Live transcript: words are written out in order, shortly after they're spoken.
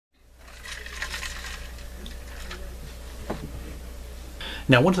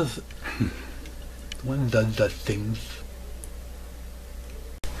Now, one of the things.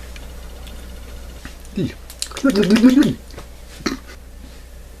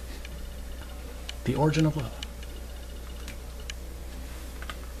 The origin of love.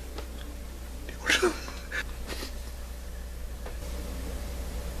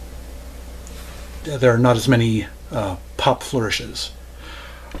 There are not as many pop flourishes.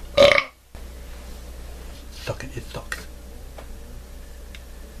 Suck it, it sucks.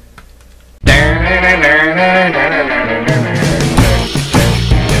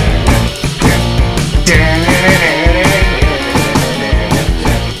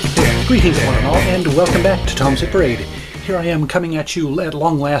 Greetings one and all, and welcome back to Tom's Hit Parade. Here I am coming at you at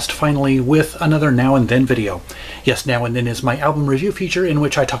long last finally with another Now and Then video. Yes, Now and Then is my album review feature in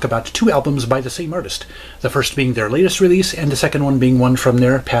which I talk about two albums by the same artist, the first being their latest release and the second one being one from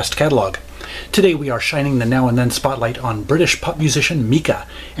their past catalog. Today we are shining the Now and Then spotlight on British pop musician Mika,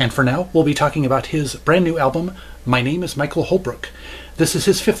 and for now we'll be talking about his brand new album, My Name is Michael Holbrook. This is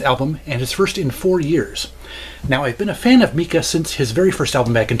his fifth album and his first in 4 years. Now, I've been a fan of Mika since his very first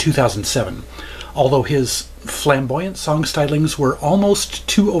album back in 2007, although his flamboyant song stylings were almost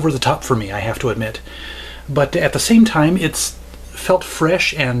too over the top for me, I have to admit. But at the same time, it's felt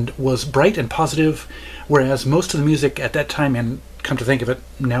fresh and was bright and positive, whereas most of the music at that time, and come to think of it,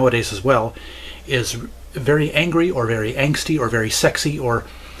 nowadays as well, is very angry or very angsty or very sexy or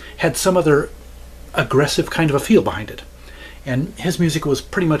had some other aggressive kind of a feel behind it. And his music was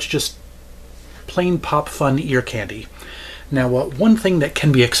pretty much just plain pop fun ear candy. Now, one thing that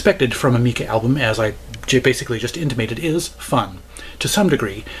can be expected from a Mika album, as I basically just intimated, is fun. To some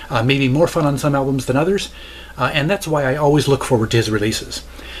degree. Maybe more fun on some albums than others, and that's why I always look forward to his releases.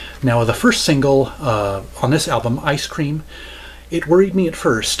 Now, the first single on this album, Ice Cream, it worried me at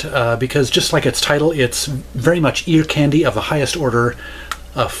first, because just like its title, it's very much ear candy of the highest order,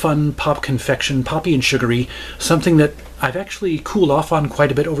 fun pop confection, poppy and sugary, something that I've actually cooled off on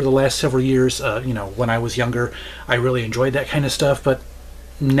quite a bit over the last several years. You know, when I was younger, I really enjoyed that kind of stuff, but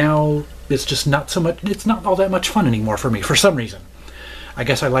now it's just not so much, it's not all that much fun anymore for me, for some reason. I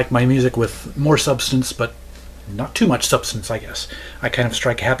guess I like my music with more substance, but not too much substance, I guess. I kind of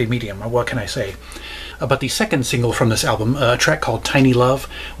strike a happy medium, what can I say? But the second single from this album, a track called Tiny Love,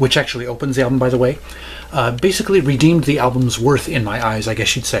 which actually opens the album, by the way, basically redeemed the album's worth in my eyes, I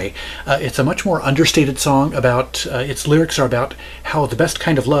guess you'd say. It's a much more understated song about, its lyrics are about how the best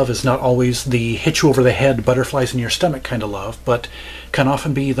kind of love is not always the hit you over the head, butterflies in your stomach kind of love, but can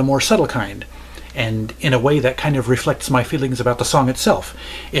often be the more subtle kind. And in a way that kind of reflects my feelings about the song itself.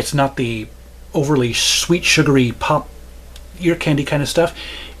 It's not the overly sweet, sugary pop ear candy kind of stuff.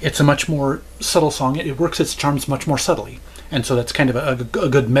 It's a much more subtle song. It works its charms much more subtly. And so that's kind of a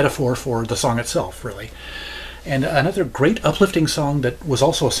good metaphor for the song itself, really. And another great uplifting song that was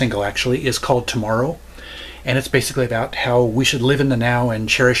also a single, actually, is called Tomorrow. And it's basically about how we should live in the now and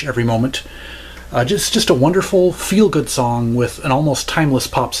cherish every moment. Just a wonderful, feel-good song with an almost timeless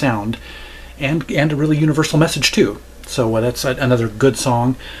pop sound. And a really universal message, too. So that's another good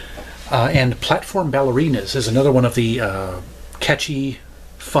song. And Platform Ballerinas is another one of the catchy,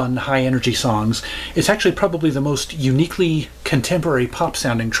 fun, high-energy songs. It's actually probably the most uniquely contemporary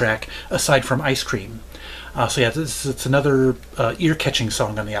pop-sounding track, aside from Ice Cream. So yeah, it's another ear-catching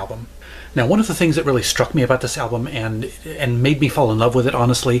song on the album. Now, one of the things that really struck me about this album and made me fall in love with it,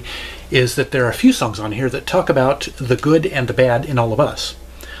 honestly, is that there are a few songs on here that talk about the good and the bad in all of us.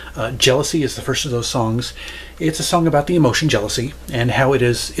 Jealousy is the first of those songs. It's a song about the emotion jealousy and how it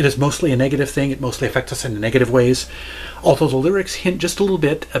is mostly a negative thing. It mostly affects us in negative ways, although the lyrics hint just a little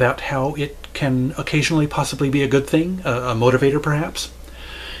bit about how it can occasionally possibly be a good thing, a motivator perhaps.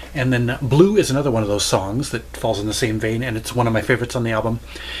 And then Blue is another one of those songs that falls in the same vein, and it's one of my favorites on the album.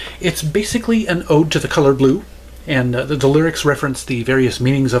 It's basically an ode to the color blue, and the lyrics reference the various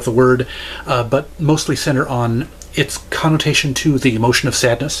meanings of the word, but mostly center on its connotation to the emotion of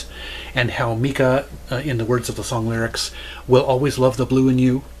sadness, and how Mika, in the words of the song lyrics, will always love the blue in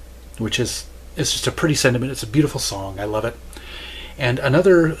you, which is just a pretty sentiment. It's a beautiful song. I love it. And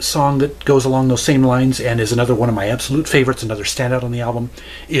another song that goes along those same lines, and is another one of my absolute favorites, another standout on the album,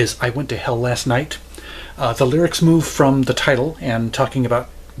 is I Went to Hell Last Night. The lyrics move from the title, and talking about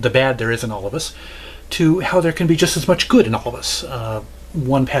the bad there is in all of us, to how there can be just as much good in all of us.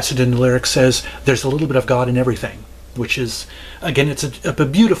 One passage in the lyrics says, there's a little bit of God in everything, which is, again, it's a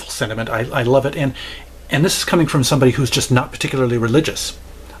beautiful sentiment. I love it, and this is coming from somebody who's just not particularly religious.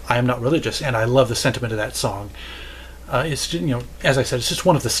 I am not religious, and I love the sentiment of that song. It's, you know, as I said, it's just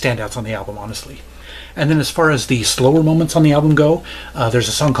one of the standouts on the album, honestly. And then as far as the slower moments on the album go, there's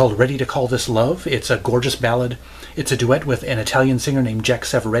a song called Ready to Call This Love. It's a gorgeous ballad. It's a duet with an Italian singer named Jack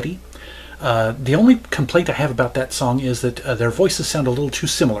Savoretti. The only complaint I have about that song is that their voices sound a little too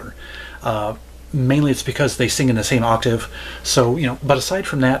similar. Mainly it's because they sing in the same octave. So, but aside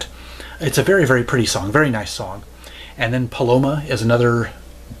from that, it's a very, very pretty song, very nice song. And then Paloma is another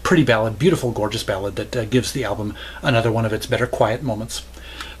pretty ballad, beautiful, gorgeous ballad that gives the album another one of its better quiet moments.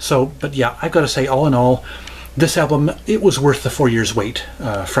 So, but yeah, I've got to say, all in all, this album, it was worth the 4 years wait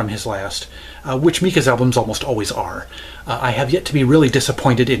from his last, which Mika's albums almost always are. I have yet to be really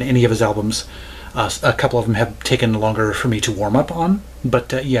disappointed in any of his albums. A couple of them have taken longer for me to warm up on,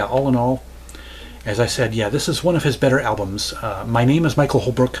 but yeah, all in all, as I said, yeah, this is one of his better albums. My Name is Michael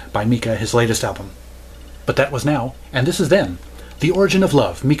Holbrook by Mika, his latest album. But that was now, and this is then. The Origin of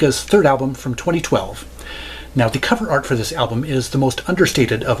Love, Mika's third album from 2012. Now, the cover art for this album is the most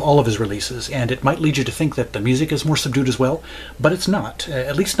understated of all of his releases, and it might lead you to think that the music is more subdued as well, but it's not,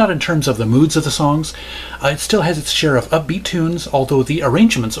 at least not in terms of the moods of the songs. It still has its share of upbeat tunes, although the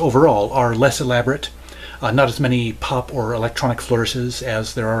arrangements overall are less elaborate. Not as many pop or electronic flourishes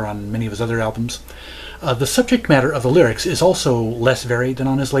as there are on many of his other albums. The subject matter of the lyrics is also less varied than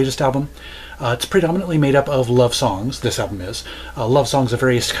on his latest album. It's predominantly made up of love songs, this album is. Love songs of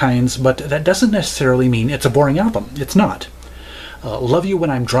various kinds, but that doesn't necessarily mean it's a boring album. It's not. Love You When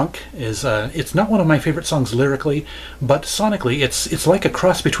I'm Drunk is, it's not one of my favorite songs lyrically, but sonically it's like a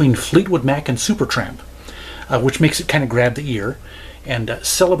cross between Fleetwood Mac and Supertramp, which makes it kind of grab the ear. And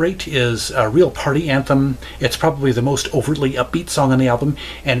Celebrate is a real party anthem. It's probably the most overtly upbeat song on the album,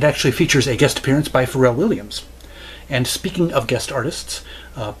 and it actually features a guest appearance by Pharrell Williams. And speaking of guest artists,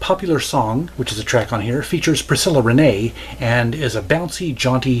 Popular Song, which is a track on here, features Priscilla Renee and is a bouncy,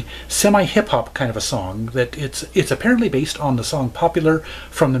 jaunty, semi-hip-hop kind of a song that it's apparently based on the song Popular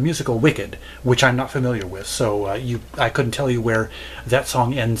from the musical Wicked, which I'm not familiar with, so I couldn't tell you where that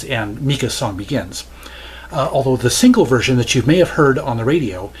song ends and Mika's song begins. Although the single version that you may have heard on the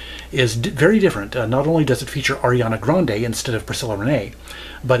radio is very different. Not only does it feature Ariana Grande instead of Priscilla Renee,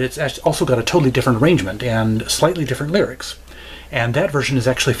 but it's also got a totally different arrangement and slightly different lyrics. And that version is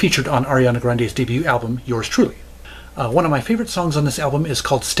actually featured on Ariana Grande's debut album, Yours Truly. One of my favorite songs on this album is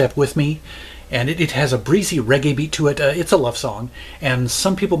called Step With Me, and it has a breezy reggae beat to it. It's a love song, and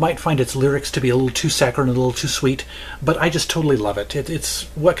some people might find its lyrics to be a little too saccharine, a little too sweet, but I just totally love it. It's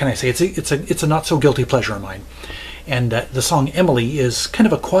what can I say? It's a not so guilty pleasure of mine. And the song Emily is kind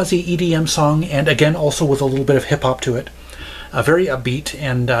of a quasi-EDM song, and again also with a little bit of hip-hop to it. Very upbeat,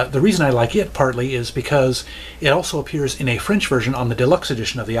 and the reason I like it partly is because it also appears in a French version on the deluxe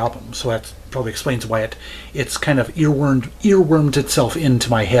edition of the album, so that probably explains why it's kind of earwormed itself into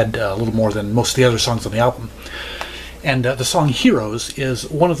my head a little more than most of the other songs on the album. And the song Heroes is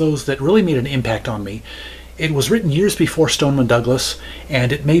one of those that really made an impact on me. It was written years before Stoneman Douglas,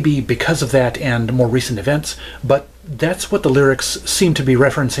 and it may be because of that and more recent events, but that's what the lyrics seem to be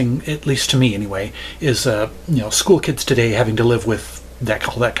referencing, at least to me anyway, is school kids today having to live with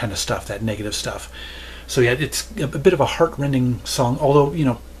all that kind of stuff, that negative stuff. So yeah, it's a bit of a heart-rending song,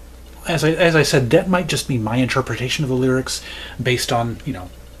 although, as I said, that might just be my interpretation of the lyrics based on,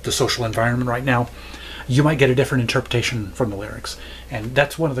 the social environment right now. You might get a different interpretation from the lyrics, and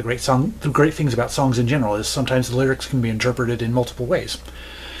that's one of the great things about songs in general, is sometimes the lyrics can be interpreted in multiple ways.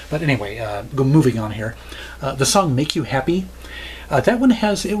 But anyway, moving on here. The song Make You Happy, that one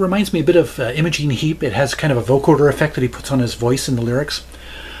it reminds me a bit of Imogen Heap. It has kind of a vocoder effect that he puts on his voice in the lyrics.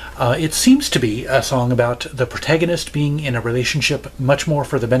 It seems to be a song about the protagonist being in a relationship much more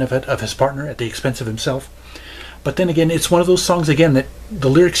for the benefit of his partner at the expense of himself. But then again, it's one of those songs, again, that the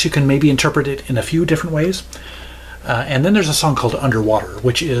lyrics you can maybe interpret it in a few different ways. And then there's a song called Underwater,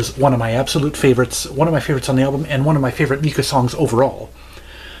 which is one of my absolute favorites, one of my favorites on the album, and one of my favorite Mika songs overall.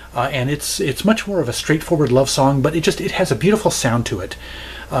 And it's much more of a straightforward love song, but it has a beautiful sound to it.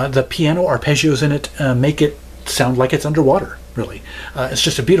 The piano arpeggios in it make it sound like it's underwater, really. It's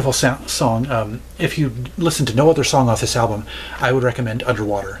just a beautiful song. If you listen to no other song off this album, I would recommend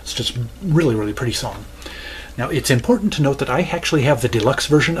Underwater. It's just really, really pretty song. Now, it's important to note that I actually have the deluxe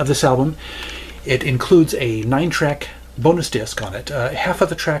version of this album. It includes a 9-track bonus disc on it. Half of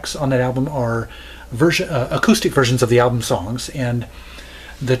the tracks on that album are acoustic versions of the album songs, and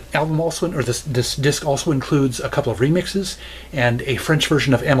the album also, or this disc also includes a couple of remixes and a French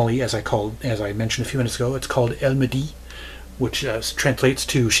version of Emily, as I mentioned a few minutes ago. It's called Elle me dit, which translates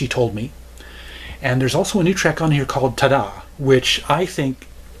to She Told Me. And there's also a new track on here called Tada, which I think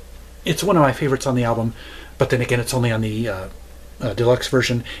it's one of my favorites on the album, but then again, it's only on the deluxe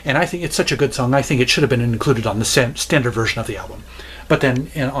version, and I think it's such a good song, I think it should have been included on the standard version of the album. but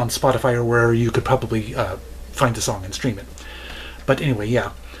then on Spotify or wherever you could probably find the song and stream it. But anyway,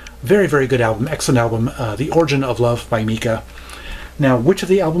 yeah, very, very good album, excellent album, The Origin of Love by Mika. Now, which of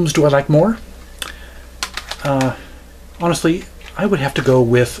the albums do I like more? Honestly, I would have to go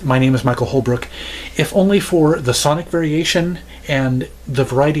with My Name is Michael Holbrook, if only for the sonic variation and the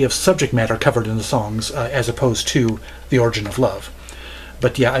variety of subject matter covered in the songs, as opposed to The Origin of Love.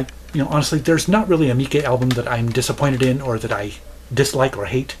 But yeah, honestly, there's not really a Mika album that I'm disappointed in or that I dislike or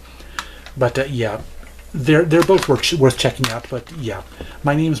hate. But yeah, they're both worth checking out. But yeah,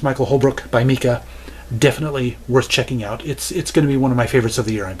 My Name is Michael Holbrook by Mika, definitely worth checking out. It's going to be one of my favorites of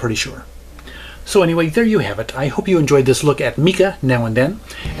the year, I'm pretty sure. So anyway, there you have it. I hope you enjoyed this look at Mika Now and Then.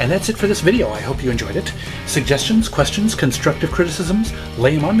 And that's it for this video. I hope you enjoyed it. Suggestions, questions, constructive criticisms,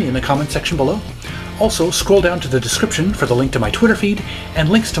 lay them on me in the comment section below. Also, scroll down to the description for the link to my Twitter feed and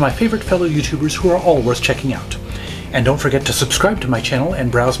links to my favorite fellow YouTubers who are all worth checking out. And don't forget to subscribe to my channel and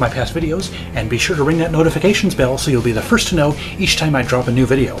browse my past videos, and be sure to ring that notifications bell so you'll be the first to know each time I drop a new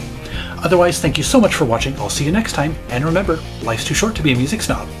video. Otherwise, thank you so much for watching. I'll see you next time, and remember, life's too short to be a music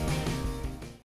snob.